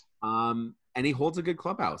 And he holds a good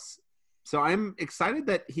clubhouse. So I'm excited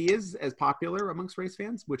that he is as popular amongst Rays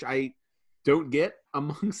fans, which I don't get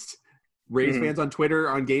amongst Rays fans on Twitter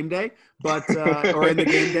on game day, but or in the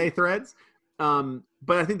game day threads. But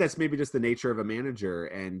I think that's maybe just the nature of a manager.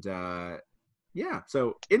 And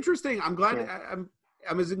so interesting. I'm glad.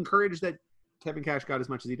 I'm as encouraged that Kevin Cash got as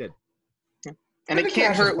much as he did. And it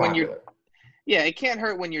can't hurt when it can't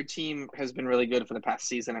hurt when your team has been really good for the past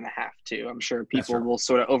season and a half too. I'm sure people will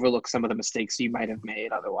sort of overlook some of the mistakes you might have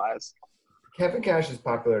made otherwise. Kevin Cash is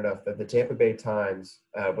popular enough that the Tampa Bay Times,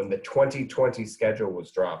 when the 2020 schedule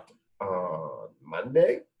was dropped on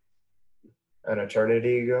Monday, an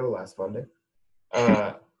eternity ago, last Monday,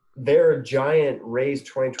 their giant Rays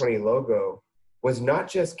 2020 logo was not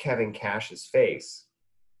just Kevin Cash's face.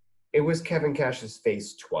 It was Kevin Cash's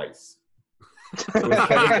face twice. It was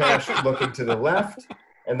Kevin Cash looking to the left,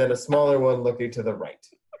 and then a smaller one looking to the right.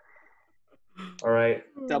 All right.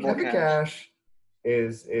 Double Kevin Cash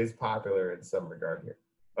is popular in some regard here.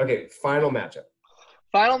 Okay, final matchup.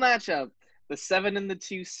 The 7 and the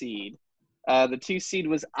 2 seed. The 2 seed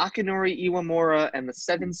was Akinori Iwamura, and the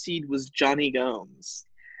 7 seed was Johnny Gomes.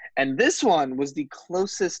 And this one was the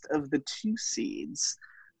closest of the 2 seeds.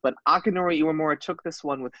 But Akinori Iwamura took this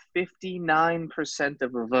one with 59%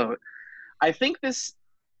 of the vote. I think this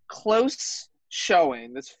close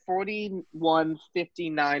showing, this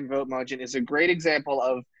 41-59 vote margin, is a great example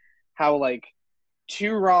of how, like,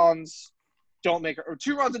 2 wrongs don't make – or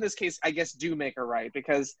 2 wrongs in this case, I guess, do make a right.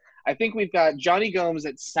 Because I think we've got Johnny Gomes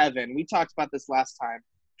at 7. We talked about this last time.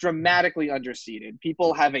 Dramatically underseeded.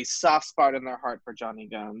 People have a soft spot in their heart for Johnny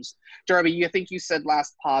Gomes. Darby, I think you said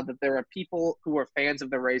last pod that there are people who are fans of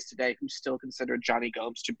the Rays today who still consider Johnny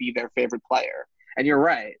Gomes to be their favorite player. And you're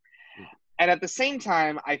right. And at the same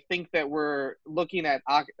time, I think that we're looking at,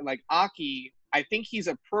 like, Aki. I think he's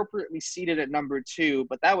appropriately seated at number 2,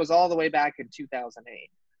 but that was all the way back in 2008.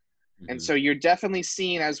 And so you're definitely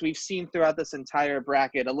seeing, as we've seen throughout this entire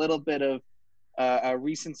bracket, a little bit of a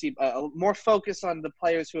recency, more focus on the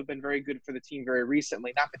players who have been very good for the team very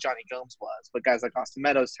recently. Not that Johnny Gomes was, but guys like Austin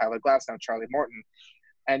Meadows, Tyler Glasnow, Charlie Morton.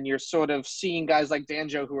 And you're sort of seeing guys like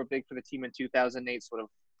Danjo, who were big for the team in 2008, sort of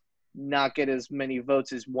not get as many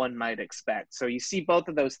votes as one might expect. So you see both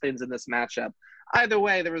of those things in this matchup. Either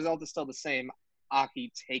way, the result is still the same.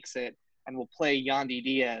 Aki takes it and will play Yandy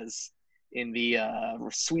Diaz in the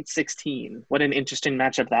Sweet 16. What an interesting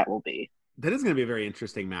matchup that will be. That is going to be a very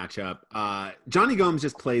interesting matchup. Johnny Gomes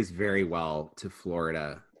just plays very well to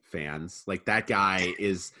Florida fans. Like, that guy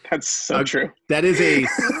is – That's so true. That is a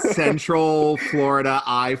Central Florida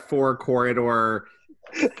I-4 corridor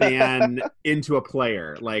fan into a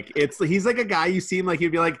player. Like, he's like a guy you seem like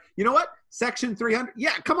you'd be like, you know what? Section 300.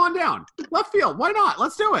 Yeah, come on down. Left field. Why not?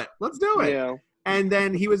 Let's do it. Yeah. And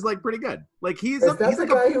then he was, like, pretty good. Like, he's the like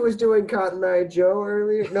guy who was doing Cotton Eye Joe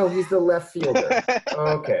earlier? No, he's the left fielder.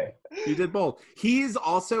 Okay. He did both. He's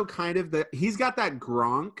also kind of he's got that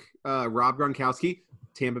Rob Gronkowski,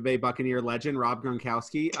 Tampa Bay Buccaneer legend, Rob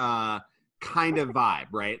Gronkowski, kind of vibe,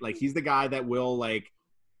 right? Like, he's the guy that will, like,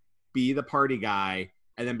 be the party guy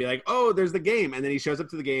and then be like, oh, there's the game. And then he shows up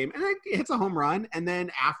to the game and hits a home run. And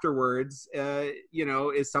then afterwards,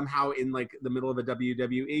 is somehow in, like, the middle of a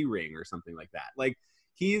WWE ring or something like that. Like,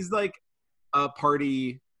 he's like a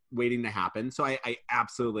party waiting to happen. So I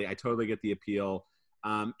totally get the appeal.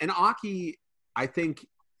 And Aki, I think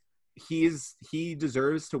he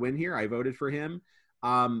deserves to win here. I voted for him.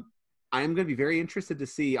 I'm going to be very interested to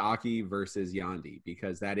see Aki versus Yandi,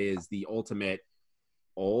 because that is the ultimate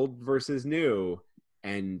old versus new,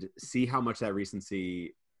 and see how much that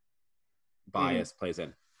recency bias plays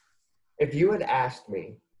in. If you had asked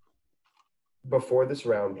me before this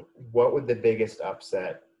round, what would the biggest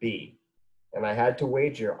upset be? And I had to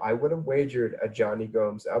wager, I would have wagered a Johnny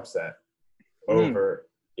Gomes upset over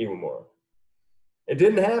Iwamura. It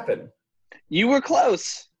didn't happen. You were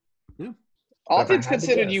close. Yeah. All If I things had to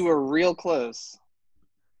considered, guess. you were real close.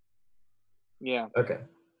 Yeah. Okay.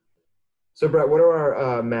 So, Brett, what are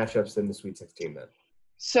our matchups in the Sweet 16 then?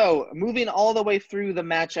 So, moving all the way through the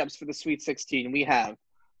matchups for the Sweet 16, we have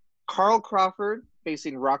Carl Crawford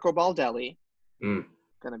facing Rocco Baldelli. Mm.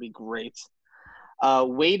 Gonna be great.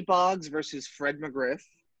 Wade Boggs versus Fred McGriff.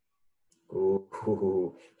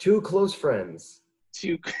 Ooh, two close friends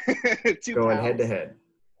Two going pals. head to head.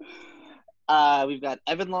 We've got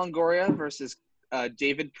Evan Longoria versus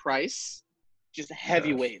David Price. Just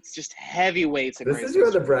heavyweights. Just heavyweights. In This race is where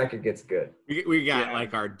the history. bracket gets good. We got Yeah.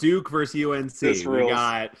 like our Duke versus UNC. This We rules.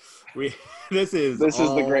 got this is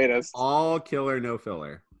the greatest. All killer, no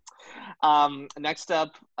filler. Next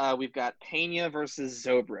up, we've got Pena versus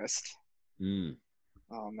Zobrist. Mm.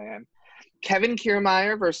 Oh man. Kevin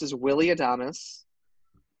Kiermaier versus Willie Adames.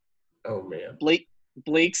 Oh man,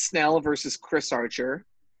 Blake Snell versus Chris Archer.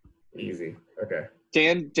 easy. Okay.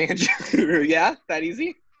 Dan yeah, that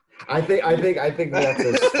easy? I think that's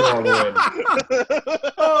a strong win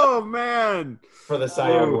Oh man. for the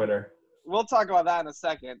Cy Young winner. We'll talk about that in a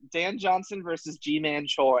second. Dan Johnson versus G-Man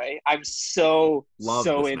Choi. I'm so Love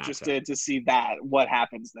this interested to see what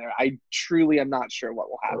happens there. I truly am not sure what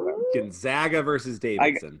will happen. Gonzaga versus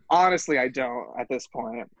Davidson. Honestly, I don't at this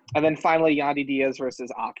point. And then finally, Yandy Diaz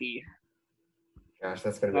versus Aki. Gosh,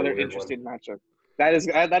 that's gonna be Another a weird interesting matchup. That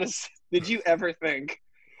is. Did you ever think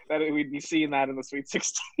that we'd be seeing that in the Sweet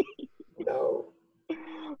 16? one. No.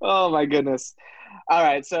 Oh my goodness. All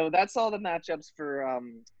right, so that's all the matchups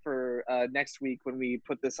for next week when we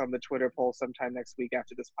put this on the Twitter poll sometime next week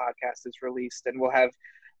after this podcast is released, and we'll have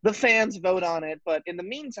the fans vote on it. But in the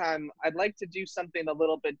meantime, I'd like to do something a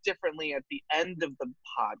little bit differently at the end of the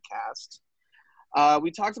podcast.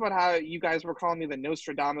 We talked about how you guys were calling me the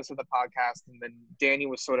Nostradamus of the podcast, and then Danny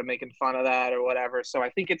was sort of making fun of that or whatever. So I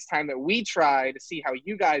think it's time that we try to see how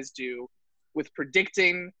you guys do with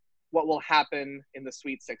predicting what will happen in the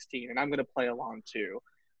Sweet 16, and I'm going to play along too.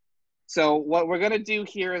 So what we're going to do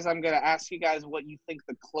here is I'm going to ask you guys what you think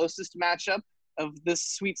the closest matchup of this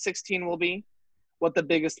Sweet 16 will be, what the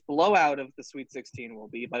biggest blowout of the Sweet 16 will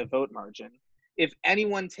be by vote margin. If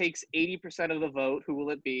anyone takes 80% of the vote, who will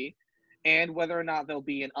it be? And whether or not there'll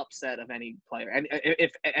be an upset of any player. And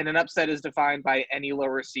an upset is defined by any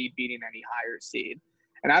lower seed beating any higher seed.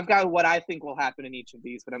 And I've got what I think will happen in each of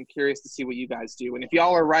these, but I'm curious to see what you guys do. And if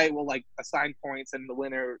y'all are right, we'll assign points, and the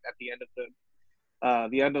winner at the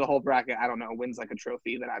end of the whole bracket, I don't know, wins a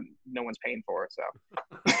trophy that no one's paying for. So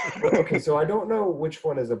Okay, so I don't know which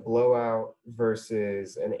one is a blowout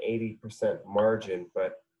versus an 80% margin,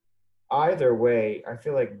 but either way, I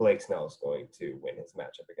feel like Blake Snell is going to win his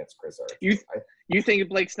matchup against Chris Archer. You think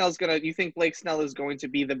Blake Snell is going to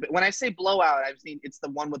be when I say blowout, I mean it's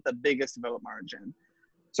the one with the biggest vote margin.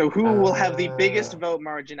 So who will have the biggest vote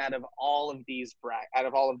margin out of all of these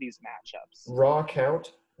matchups? Raw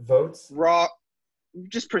count votes? Raw,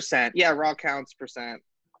 just percent. Yeah, raw counts percent.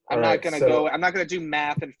 I'm not gonna do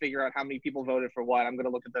math and figure out how many people voted for what. I'm gonna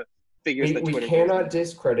look at the figures that Twitter we cannot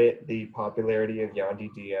discredit the popularity of Yandy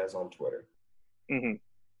Diaz on Twitter. Mm-hmm.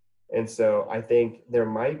 And so I think there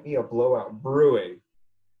might be a blowout brewing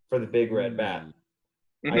for the Big Red Bat.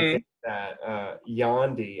 Mm-hmm. I think that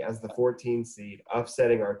Yandy, as the 14 seed,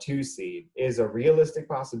 upsetting our 2 seed, is a realistic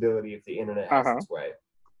possibility if the internet has its way.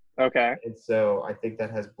 Okay. And so I think that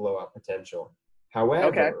has blowout potential.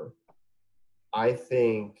 However, I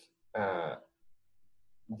think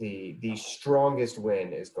the strongest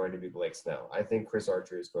win is going to be Blake Snell. I think Chris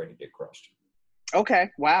Archer is going to get crushed. Okay.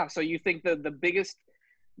 Wow. So you think the biggest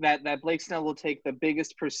that Blake Snell will take the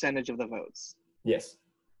biggest percentage of the votes? Yes.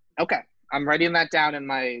 Okay. I'm writing that down in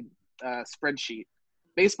my spreadsheet.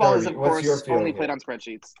 Baseball is, of course, only played on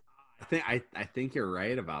spreadsheets. I think you're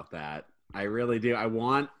right about that. I really do.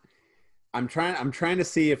 I'm trying to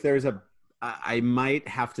see if there's I might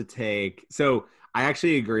have to take. So I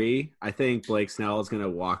actually agree. I think Blake Snell is going to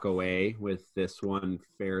walk away with this one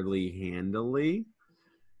fairly handily.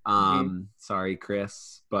 Sorry,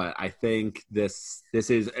 Chris, but I think this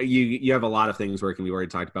is you have a lot of things working. We already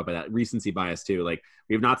talked about, but that recency bias too. Like,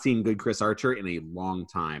 we have not seen good Chris Archer in a long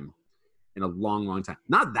time, long time.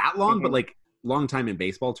 Not that long, but like long time in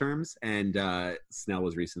baseball terms, and Snell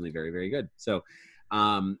was recently very, very good. So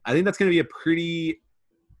I think that's going to be a pretty.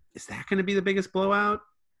 Is that going to be the biggest blowout?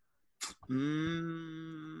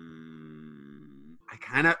 I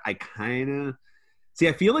kind of see.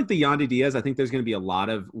 I feel like the Yandy Diaz. I think there's going to be a lot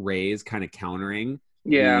of Rays kind of countering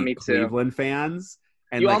Yeah, the me too. Cleveland fans,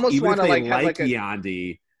 and You like almost even if wanna, they like, have, like, a-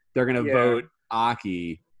 Yandy, they're going to Yeah. vote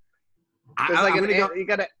Aki. There's like I'm gonna go. you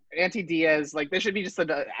got an anti-Diaz. Like, there should be just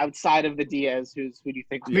an outside of the Diaz. Who do you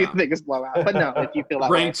think will be Yeah. the biggest blowout? But no, if you feel that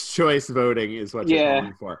way. Ranked choice voting is what you're Yeah.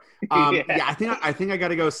 calling for. Yeah. Yeah, I think I got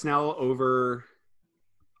to go Snell over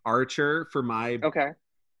Archer for my Okay.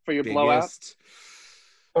 For your blowout. biggest.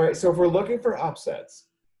 All right, so if we're looking for upsets,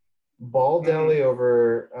 Baldelli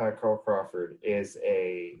over Carl Crawford is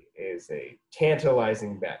a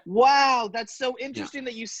tantalizing bet. Wow, that's so interesting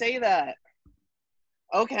that you say that.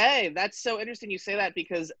 Okay, that's so interesting you say that,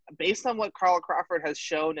 because based on what Carl Crawford has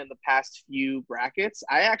shown in the past few brackets,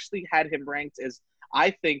 I actually had him ranked as,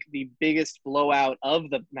 I think, the biggest blowout of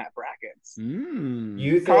the Met brackets.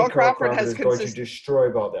 You think Carl Carl Crawford has is going to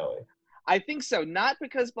destroy Baldelli? I think so. Not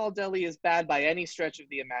because Baldelli is bad by any stretch of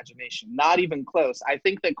the imagination. Not even close. I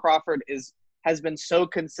think that Crawford has been so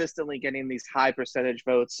consistently getting these high percentage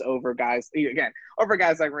votes over guys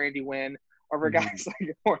like Randy Wynn, over guys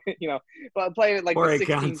like, but playing like Or the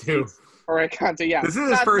 16 Akantu. seeds, or Akantu. Yeah, This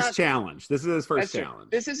is his first challenge. This is his first That's true.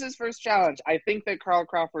 challenge. This is his first challenge. I think that Carl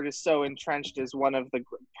Crawford is so entrenched as one of the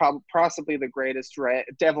possibly the greatest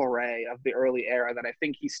Devil Ray of the early era that I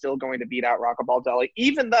think he's still going to beat out Rocco Baldelli,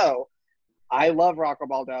 even though I love Rocco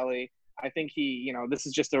Baldelli. I think this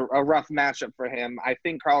is just a rough matchup for him. I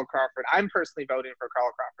think Carl Crawford, I'm personally voting for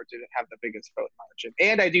Carl Crawford to have the biggest vote margin.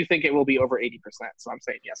 And I do think it will be over 80%. So I'm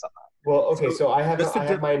saying yes on that. Well, okay, so I have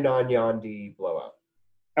my non-Yandy blowout.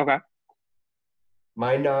 Okay.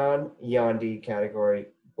 My non-Yandy category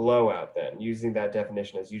blowout, then, using that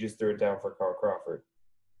definition as you just threw it down for Carl Crawford,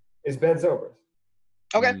 is Ben Zobrist.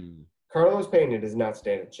 Okay. Carlos Pena does not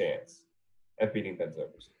stand a chance at beating Ben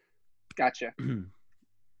Zobrist. Gotcha.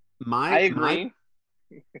 I agree.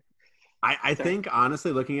 I think,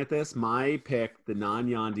 honestly, looking at this, my pick, the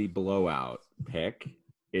non-Yandy blowout pick,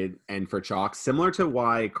 and for chalk, similar to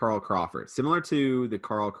the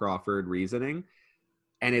Carl Crawford reasoning,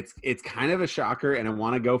 and it's kind of a shocker, and I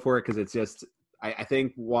want to go for it because it's just I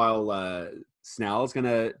think while Snell is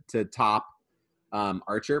going to top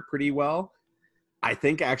Archer pretty well, I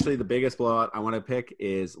think actually the biggest blowout I want to pick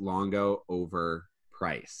is Longo over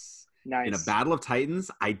Price. Nice. In a battle of Titans,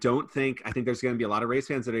 I think there's going to be a lot of race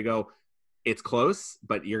fans that are going to go, it's close,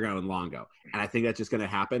 but you're going Longo. And I think that's just going to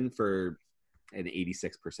happen for an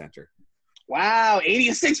 86%er. Wow,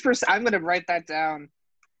 86%. I'm going to write that down.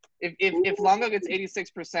 If Longo gets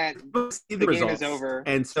 86%, the game is over.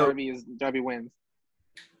 And so Darby wins.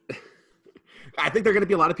 I think there are going to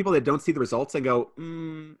be a lot of people that don't see the results and go,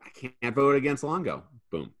 I can't vote against Longo.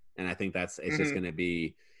 Boom. And I think it's just going to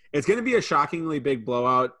be – it's going to be a shockingly big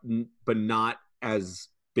blowout, but not as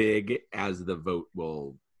big as the vote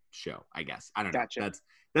will show, I guess. I don't know. Gotcha. That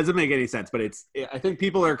doesn't make any sense, but I think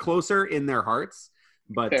people are closer in their hearts,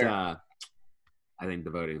 but I think the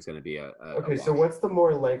voting is going to be Okay, so what's the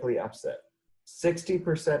more likely upset?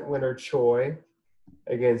 60% winner Choi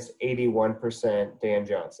against 81% Dan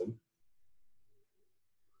Johnson?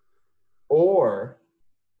 Or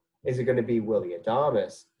is it going to be Willie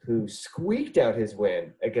Adames, who squeaked out his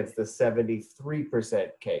win against the 73%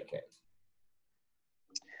 KK?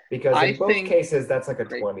 Because in both cases, that's like a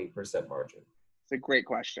 20% margin. It's a great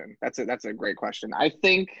question. That's a great question. I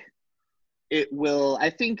think it will.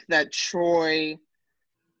 I think that Troy.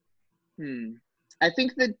 I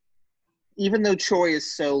think that even though Troy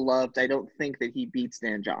is so loved, I don't think that he beats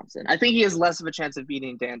Dan Johnson. I think he has less of a chance of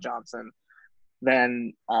beating Dan Johnson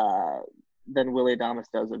than Willie Adames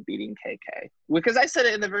does of beating KK. Because I said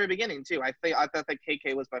it in the very beginning too. I thought that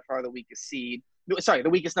KK was by far the weakest seed. Sorry, the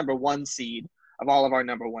weakest number one seed of all of our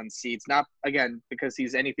number one seeds. Not, again, because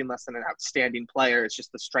he's anything less than an outstanding player. It's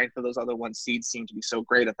just the strength of those other one seeds seemed to be so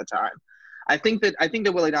great at the time. I think that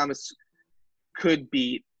Willie Adames could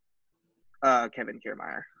beat Kevin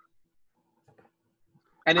Kiermaier.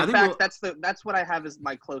 And in fact, that's what I have as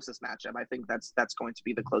my closest matchup. I think that's going to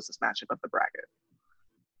be the closest matchup of the bracket.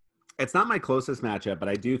 It's not my closest matchup, but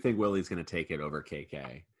I do think Willie's going to take it over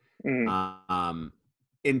KK.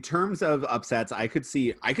 In terms of upsets, I could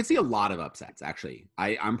see a lot of upsets. Actually,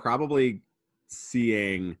 I'm probably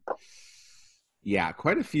seeing,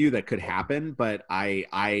 quite a few that could happen. But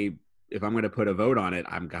if I'm going to put a vote on it,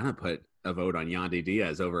 I'm going to put a vote on Yandy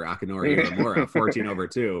Diaz over Akinori Uemura,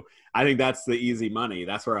 14/2. I think that's the easy money.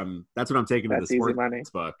 That's what I'm taking to the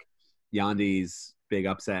sports book. Yandy's big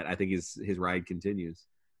upset. I think his ride continues.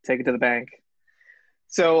 Take it to the bank.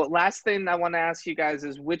 So last thing I want to ask you guys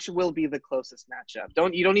is which will be the closest matchup?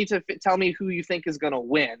 You don't need to tell me who you think is going to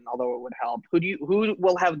win, although it would help. Who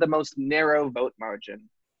will have the most narrow vote margin?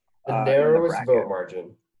 The narrowest vote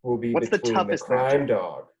margin will be What's between the Crime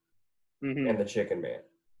Dog and the Chicken Man.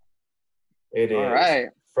 It is all right.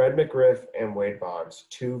 Fred McGriff and Wade Boggs,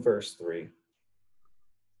 2 versus 3.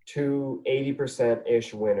 2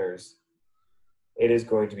 80%-ish winners. It is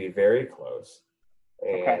going to be very close.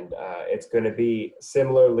 And it's going to be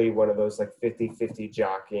similarly one of those like 50-50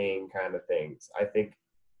 jockeying kind of things. I think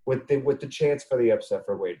with the chance for the upset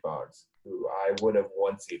for Wade Boggs, who I would have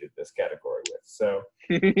one-seeded this category with. So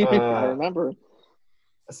I remember.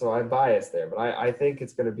 So I'm biased there, but I think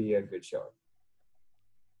it's going to be a good show.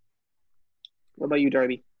 What about you,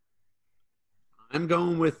 Darby? I'm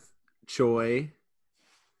going with Choi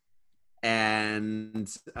and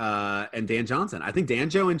Dan Johnson. I think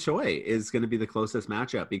Danjo and Choi is going to be the closest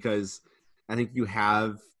matchup because I think you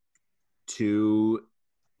have 2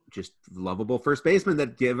 just lovable first basemen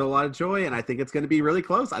that give a lot of joy, and I think it's going to be really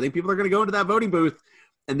close. I think people are going to go into that voting booth,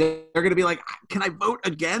 and they're going to be like, can I vote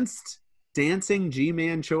against Dancing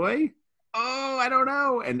G-Man Choi? Oh, I don't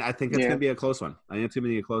know. And I think it's going to be a close one. I think it's going to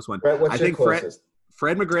be a close one. Brett, what's your closest?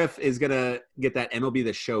 Fred McGriff is going to get that MLB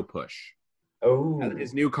The Show push. Oh,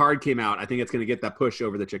 his new card came out. I think it's going to get that push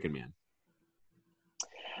over the Chicken Man.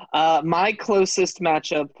 My closest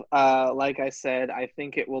matchup, like I said, I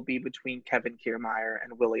think it will be between Kevin Kiermaier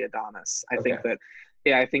and Willy Adames. I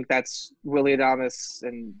think that's Willy Adames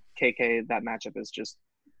and KK. That matchup is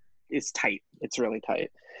tight. It's really tight.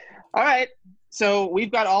 All right. So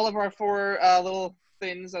we've got all of our 4 little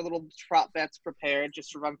things, our little prop bets prepared.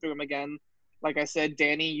 Just to run through them again. Like I said,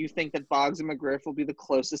 Danny, you think that Boggs and McGriff will be the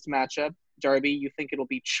closest matchup. Darby, you think it'll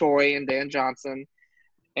be Choi and Dan Johnson.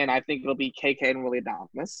 And I think it'll be KK and Willy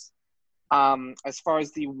Adames. As far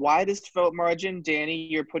as the widest vote margin, Danny,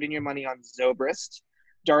 you're putting your money on Zobrist.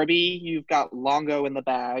 Darby, you've got Longo in the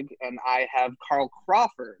bag, and I have Carl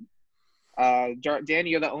Crawford.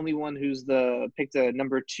 Danny, you're the only one who's picked a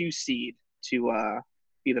number 2 seed to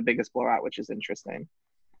be the biggest blowout, which is interesting.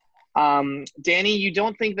 Danny, you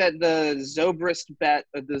don't think that the Zobrist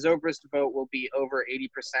vote will be over 80%?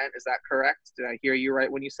 Is that correct? Did I hear you right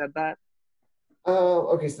when you said that?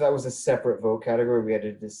 Okay, so that was a separate vote category. We had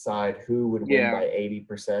to decide who would win by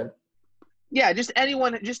 80%. Yeah, just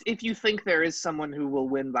anyone. Just if you think there is someone who will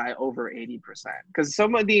win by over 80%, because so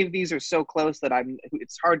many of these are so close that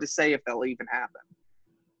it's hard to say if they'll even happen.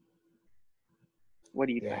 What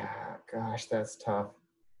do you think? Yeah, gosh, that's tough.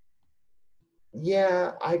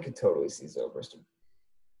 Yeah, I could totally see Zobrist.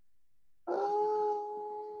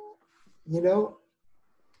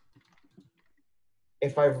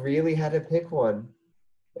 If I really had to pick one,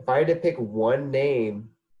 if I had to pick one name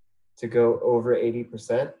to go over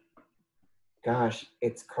 80%, gosh,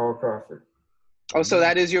 it's Carl Crawford. Oh, so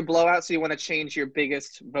that is your blowout? So you want to change your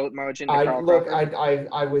biggest vote margin to Carl Crawford?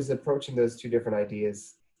 I was approaching those 2 different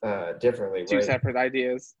ideas differently. 2 separate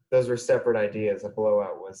ideas. Those were separate ideas. A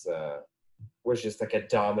blowout was just like a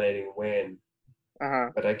dominating win.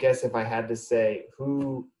 But I guess if I had to say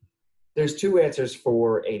there's 2 answers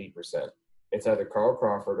for 80%. It's either Carl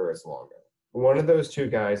Crawford or it's Longo. One of those 2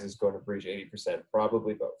 guys is going to breach 80%,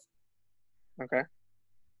 probably both. Okay.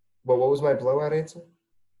 But what was my blowout answer?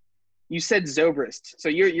 You said Zobrist, so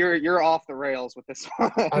you're off the rails with this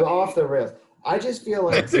one. I'm off the rails. I just feel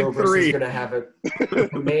like Zobrist is going to have a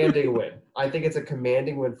commanding win. I think it's a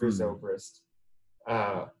commanding win for Zobrist.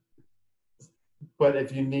 But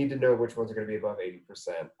if you need to know which ones are going to be above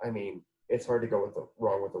 80%, I mean, it's hard to go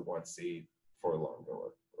wrong with the 1 seed for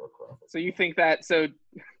Longo or Crawford. So you think that? So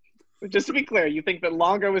just to be clear, you think that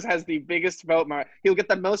Longo has the biggest vote mark? He'll get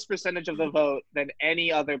the most percentage of the vote than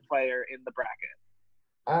any other player in the bracket.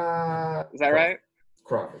 Is that right?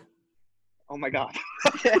 Crawford. Oh my God.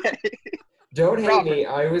 Don't hate me.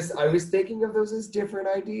 I was thinking of those as different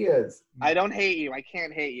ideas. I don't hate you. I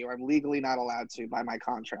can't hate you. I'm legally not allowed to by my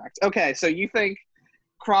contract. Okay, so you think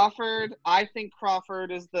Crawford? I think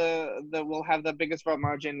Crawford is will have the biggest vote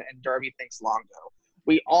margin, and Darby thinks Longo.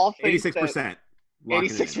 We all think 86%.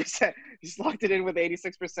 86%. He's locked it in with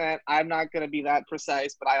 86%. I'm not going to be that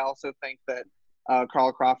precise, but I also think that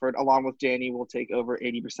Carl Crawford, along with Danny, will take over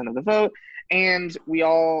 80% of the vote. And we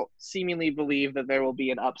all seemingly believe that there will be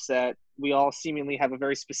an upset. We all seemingly have a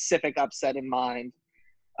very specific upset in mind.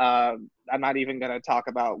 I'm not even going to talk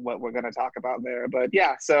about what we're going to talk about there. But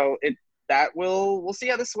yeah, so we'll see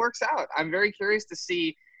how this works out. I'm very curious to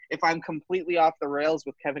see if I'm completely off the rails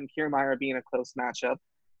with Kevin Kiermaier being a close matchup.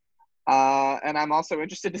 And I'm also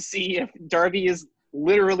interested to see if Darby is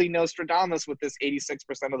literally Nostradamus with this 86%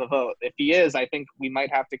 of the vote. If he is, I think we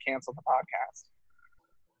might have to cancel the podcast.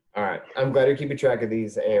 All right. I'm glad you're keeping track of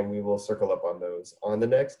these, and we will circle up on those on the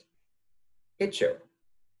next Hit Show.